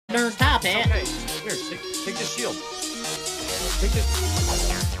Top it. Okay. Here, take this shield. Take this.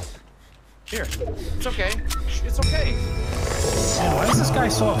 Here. It's okay. It's okay. Man, why is this guy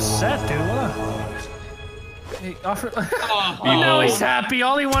so upset, dude? What a... Hey, offer... Oh, now he's happy.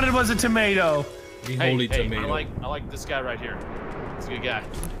 All he wanted was a tomato. The holy tomato. I like this guy right here. He's a good guy.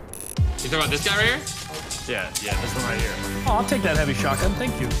 You talking about this guy right here? Yeah, this one right here. Oh, I'll take that heavy shotgun.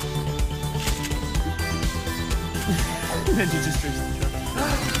 Thank you. Then you just drinks the shotgun.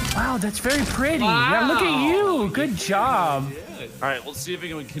 Wow, that's very pretty. Wow. Yeah, look at you. Good job. All right, let's see if we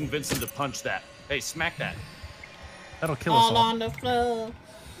can convince him to punch that. Hey, smack that. That'll kill us All all. on the floor.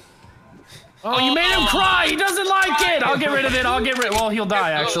 Oh, you made him cry. He doesn't like it. I'll get rid of it. Well, he'll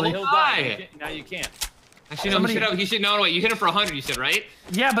die, actually. He'll die. Now you can't. Actually, no, he should know. Wait, you hit him for 100, you said, right?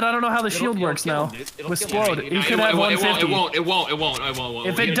 Yeah, but I don't know how the shield works now. With Splode, he could have 150. It won't.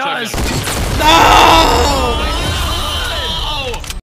 If it does... No!